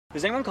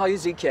Does anyone call you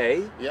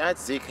ZK? Yeah,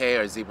 it's ZK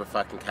or Zebra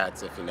fucking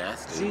Katz if you're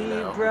nasty. Zebra, you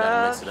know? You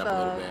gotta mix it up a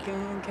little bit.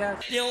 fucking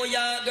Katz. New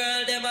York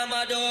girl, them a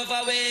mad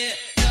over way.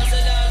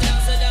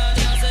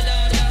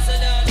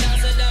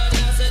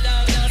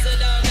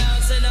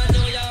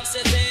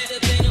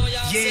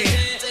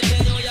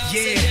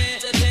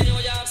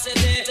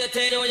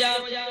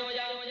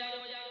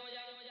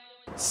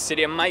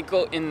 City of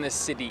Michael in the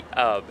city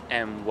of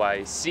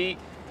NYC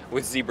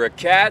with Zebra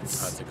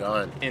Katz. How's it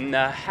going? In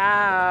the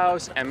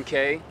house,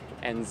 MK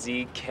and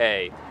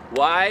ZK.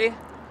 Why,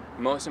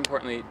 most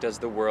importantly, does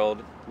the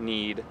world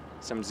need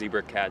some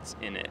Zebra Katz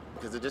in it?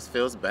 Because it just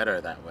feels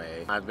better that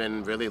way. I've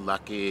been really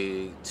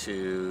lucky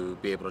to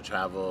be able to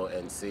travel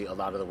and see a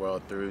lot of the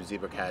world through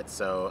Zebra Katz,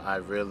 so I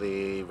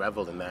really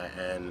reveled in that,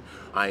 and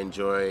I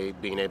enjoy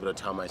being able to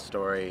tell my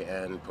story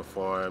and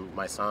perform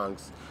my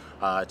songs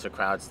to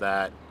crowds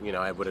that, you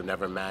know, I would have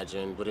never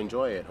imagined would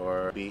enjoy it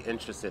or be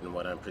interested in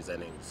what I'm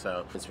presenting.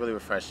 So it's really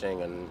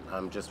refreshing, and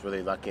I'm just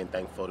really lucky and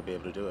thankful to be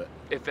able to do it.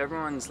 If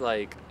everyone's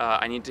like,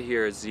 I need to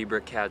hear a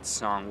Zebra Katz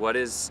song, what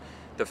is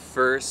the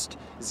first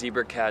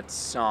Zebra Katz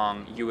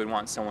song you would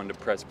want someone to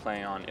press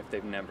play on if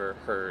they've never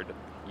heard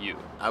you?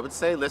 I would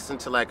say listen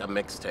to like a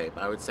mixtape.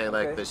 I would say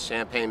like Okay. the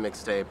Champagne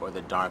mixtape or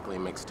the Darkly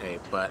mixtape,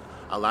 but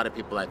a lot of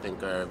people I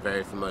think are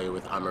very familiar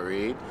with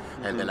Reed.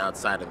 And then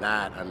outside of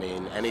that, I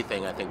mean,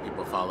 anything I think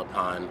people fall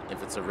upon,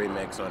 if it's a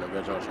remix or an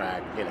original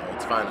track, you know,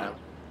 it's fun.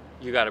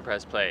 You gotta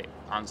press play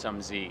on some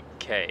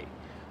ZK.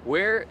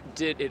 Where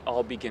did it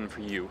all begin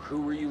for you?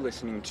 Who were you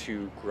listening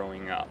to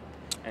growing up?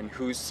 And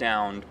whose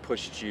sound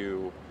pushed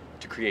you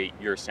to create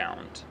your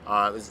sound?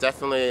 It was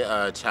definitely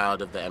a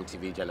child of the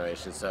MTV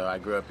generation. So I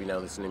grew up, you know,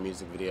 listening to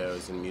music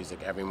videos and music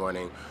every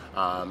morning.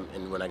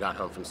 And when I got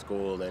home from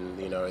school, and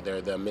you know, there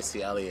are the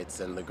Missy Elliott's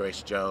and the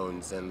Grace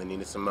Jones and the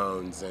Nina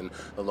Simone's and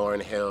the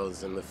Lauryn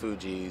Hills and the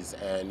Fugees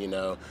and, you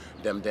know,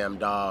 Dem Dem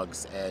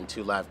Dogs and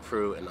Two Live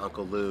Crew and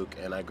Uncle Luke.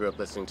 And I grew up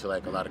listening to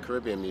like a lot of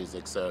Caribbean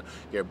music. So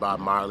your Bob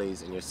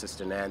Marley's and your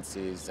Sister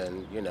Nancy's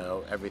and, you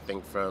know,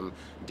 everything from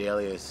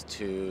Dalius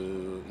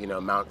to, you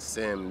know, Mount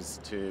Sims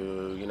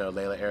to, you know,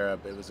 Layla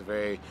Arab. It was a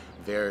very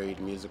varied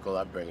musical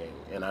upbringing,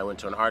 and I went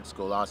to an art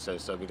school also,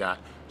 so we got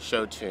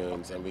show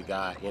tunes and we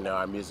got, you know,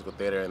 our musical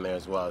theater in there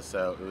as well,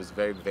 so it was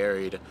very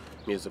varied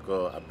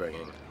musical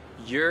upbringing.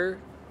 Your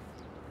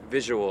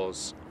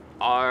visuals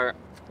are,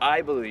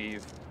 I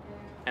believe,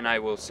 and I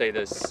will say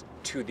this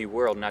to the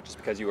world, not just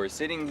because you are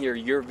sitting here,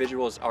 your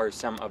visuals are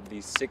some of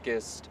the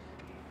sickest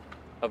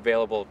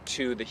available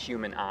to the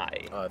human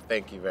eye.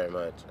 Thank you very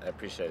much. I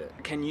appreciate it.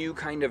 Can you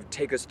kind of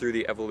take us through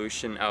the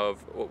evolution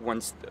of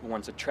once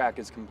a track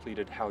is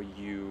completed, how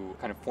you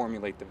kind of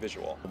formulate the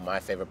visual? My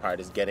favorite part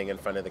is getting in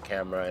front of the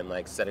camera and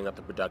like setting up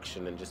the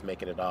production and just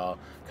making it all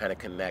kind of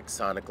connect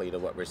sonically to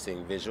what we're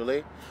seeing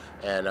visually.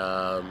 And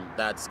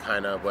that's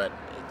kind of what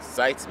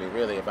excites me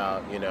really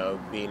about, you know,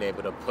 being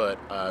able to put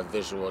a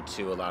visual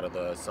to a lot of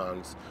the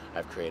songs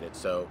I've created.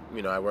 So,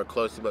 you know, I work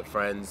closely with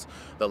friends.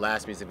 The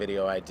last music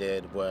video I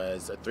did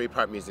was a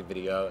 3-part music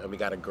video, and we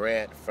got a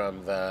grant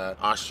from the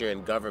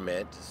Austrian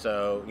government.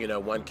 So, you know,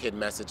 one kid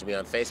messaged me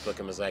on Facebook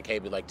and was like, hey,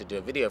 we'd like to do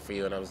a video for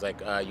you. And I was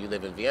like, you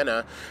live in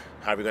Vienna,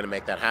 how are we going to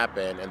make that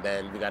happen? And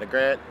then we got a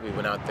grant. We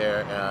went out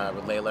there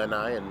with Layla and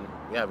I, and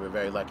yeah, we were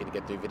very lucky to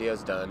get 3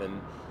 videos done.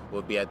 And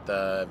we'll be at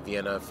the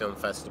Vienna Film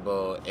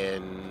Festival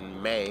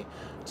in May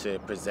to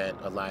present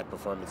a live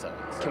performance of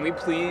it. So. Can we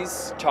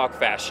please talk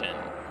fashion?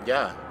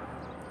 Yeah.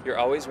 You're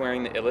always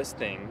wearing the illest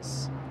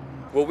things.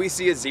 Will we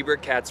see a Zebra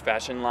Katz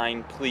fashion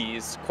line,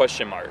 please?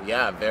 Question mark.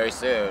 Yeah, very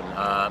soon.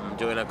 I'm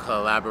doing a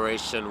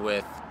collaboration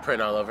with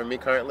Print All Over Me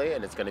currently,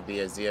 and it's going to be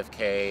a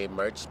ZFK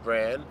merch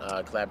brand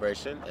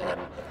collaboration, and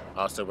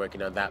also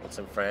working on that with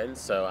some friends.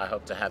 So I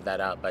hope to have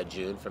that out by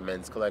June for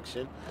men's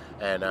collection.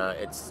 And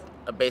it's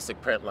a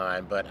basic print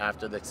line, but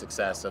after the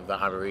success of the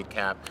Reed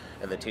cap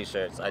and the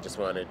t-shirts, I just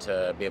wanted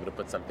to be able to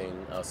put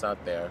something else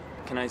out there.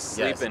 Can I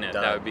sleep in it?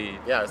 Done. That would be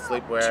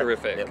sleepwear,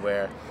 terrific.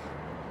 knitwear.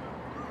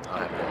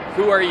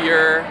 Who are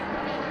your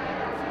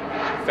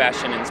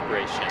fashion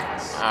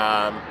inspirations?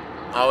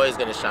 Always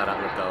going to shout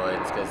out Rick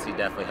Owens, because he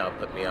definitely helped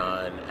put me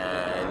on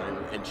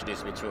and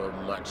introduce me to a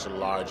much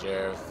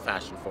larger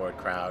fashion-forward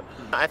crowd.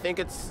 I think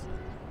it's,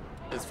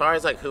 as far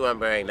as like who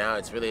I'm wearing now,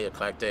 it's really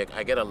eclectic.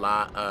 I get a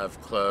lot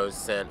of clothes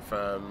sent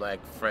from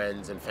like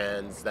friends and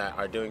fans that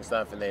are doing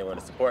stuff and they want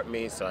to support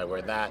me, so I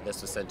wear that.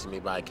 This was sent to me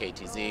by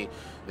KTZ.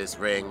 This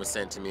ring was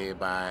sent to me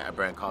by a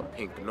brand called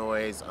Pink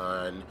Noise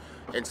on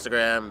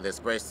Instagram. This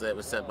bracelet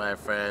was sent by a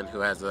friend who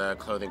has a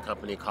clothing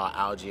company called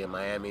Algae in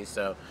Miami.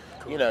 So,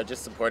 you know,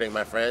 just supporting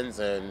my friends,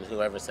 and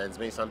whoever sends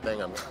me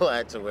something, I'm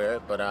glad to wear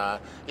it.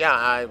 But yeah,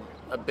 I'm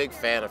a big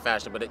fan of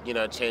fashion, but it, you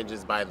know, it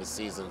changes by the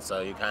season,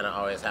 so you kind of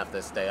always have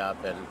to stay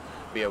up and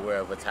be aware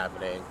of what's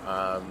happening.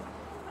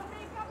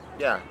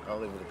 Yeah, I'll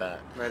leave it at that.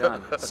 Right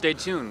on. Stay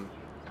tuned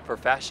for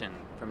fashion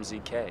from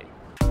ZK.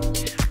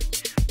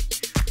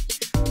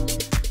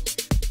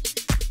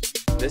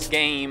 This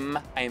game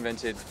I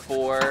invented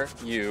for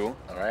you.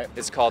 All right.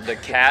 It's called the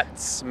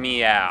Cat's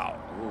Meow.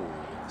 Ooh.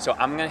 So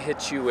I'm gonna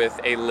hit you with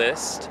a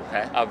list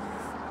Okay. of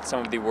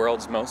some of the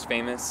world's most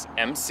famous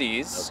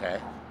MCs. Okay.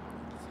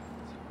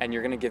 And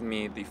you're gonna give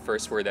me the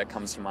first word that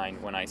comes to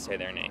mind when I say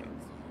their name.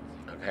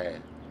 Okay.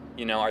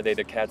 You know, are they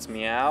the Katz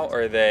meow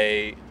or are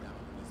they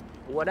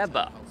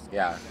whatever?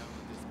 Yeah.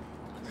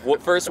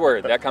 What first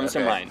word that comes to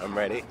Okay, mind? I'm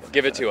ready.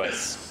 Give it to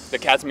us. The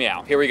Katz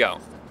meow. Here we go.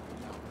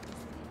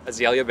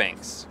 Azalea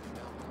Banks.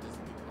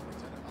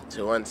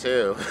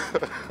 212.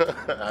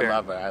 I Fair.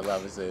 love her. I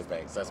love Azalea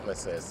Banks. That's my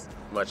sis.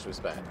 Much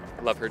respect.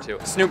 Love her too.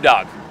 Snoop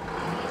Dogg.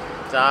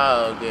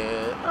 Dog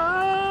it.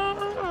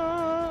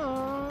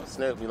 Oh.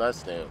 Snoop, we love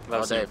Snoop.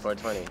 Love All day, Snoop.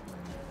 420.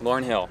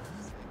 Lauryn Hill.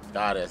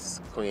 Goddess,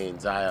 Queen,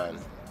 Zion.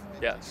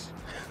 Yes.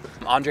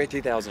 Andre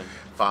 3000.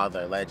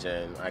 Father,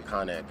 legend,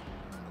 iconic.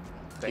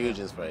 Huge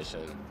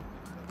inspiration.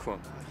 Cool.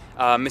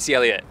 Missy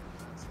Elliott.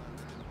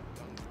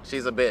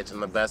 She's a bitch in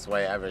the best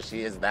way ever.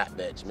 She is that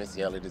bitch.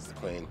 Missy Elliott is the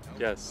queen.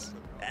 Yes.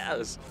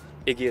 Yes.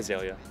 Iggy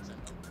Azalea.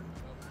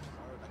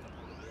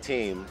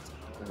 Team,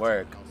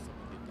 work.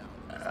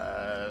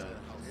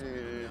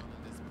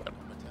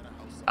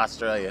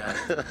 Australia.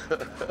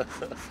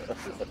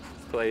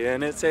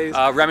 Playing it safe.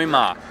 Remy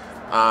Ma.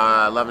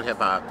 Love and hip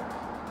hop.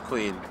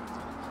 Queen.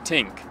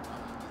 Tink.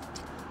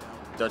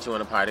 Don't you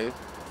want to party?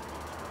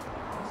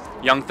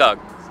 Young Thug.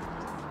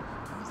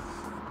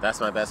 That's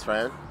my best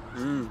friend.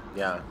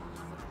 Yeah.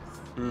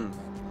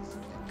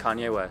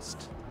 Kanye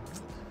West.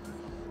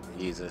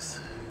 Jesus.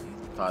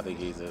 Father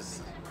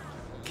Jesus.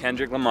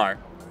 Kendrick Lamar.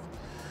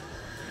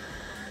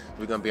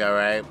 We gonna be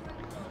alright.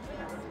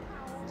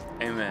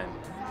 Amen.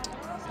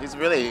 He's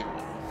really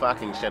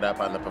fucking shit up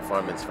on the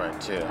performance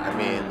front too. I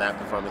mean, that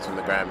performance from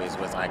the Grammys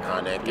was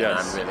iconic,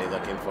 Yes. and I'm really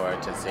looking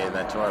forward to seeing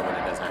that tour when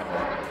it does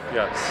happen.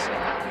 Yes.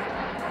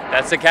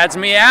 That's the Katz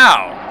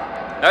meow.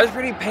 That was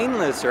pretty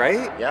painless,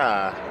 right?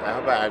 Yeah,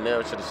 I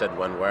never should have said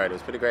one word. It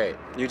was pretty great.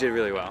 You did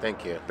really well.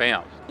 Thank you.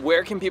 Bam.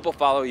 Where can people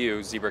follow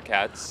you, Zebra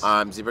Katz?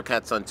 Zebra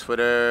Katz on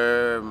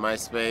Twitter,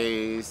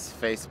 MySpace,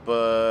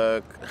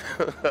 Facebook,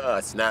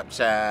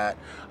 Snapchat.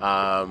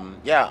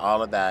 Yeah,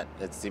 all of that.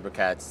 It's Zebra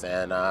Katz,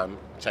 and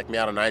check me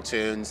out on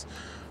iTunes.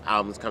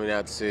 Album's coming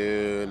out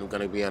soon. I'm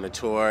gonna be on a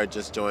tour.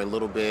 Just joined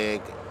Little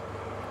Big.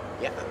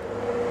 Yeah.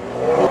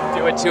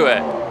 Do it to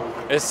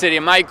it. This city,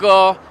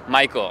 Michael.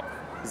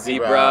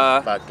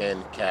 Zebra.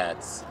 Fucking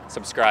Katz.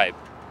 Subscribe.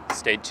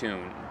 Stay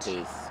tuned.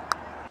 Peace.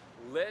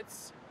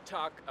 Let's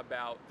talk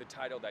about the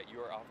title that you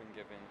are often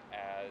given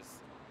as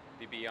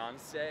the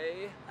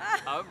Beyonce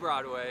of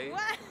Broadway.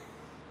 What?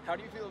 How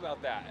do you feel about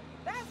that?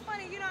 That's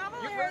funny. You know, I've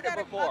only You've heard heard it that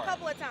a before.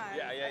 couple of times.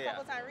 Yeah. A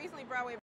couple of times. Recently, Broadway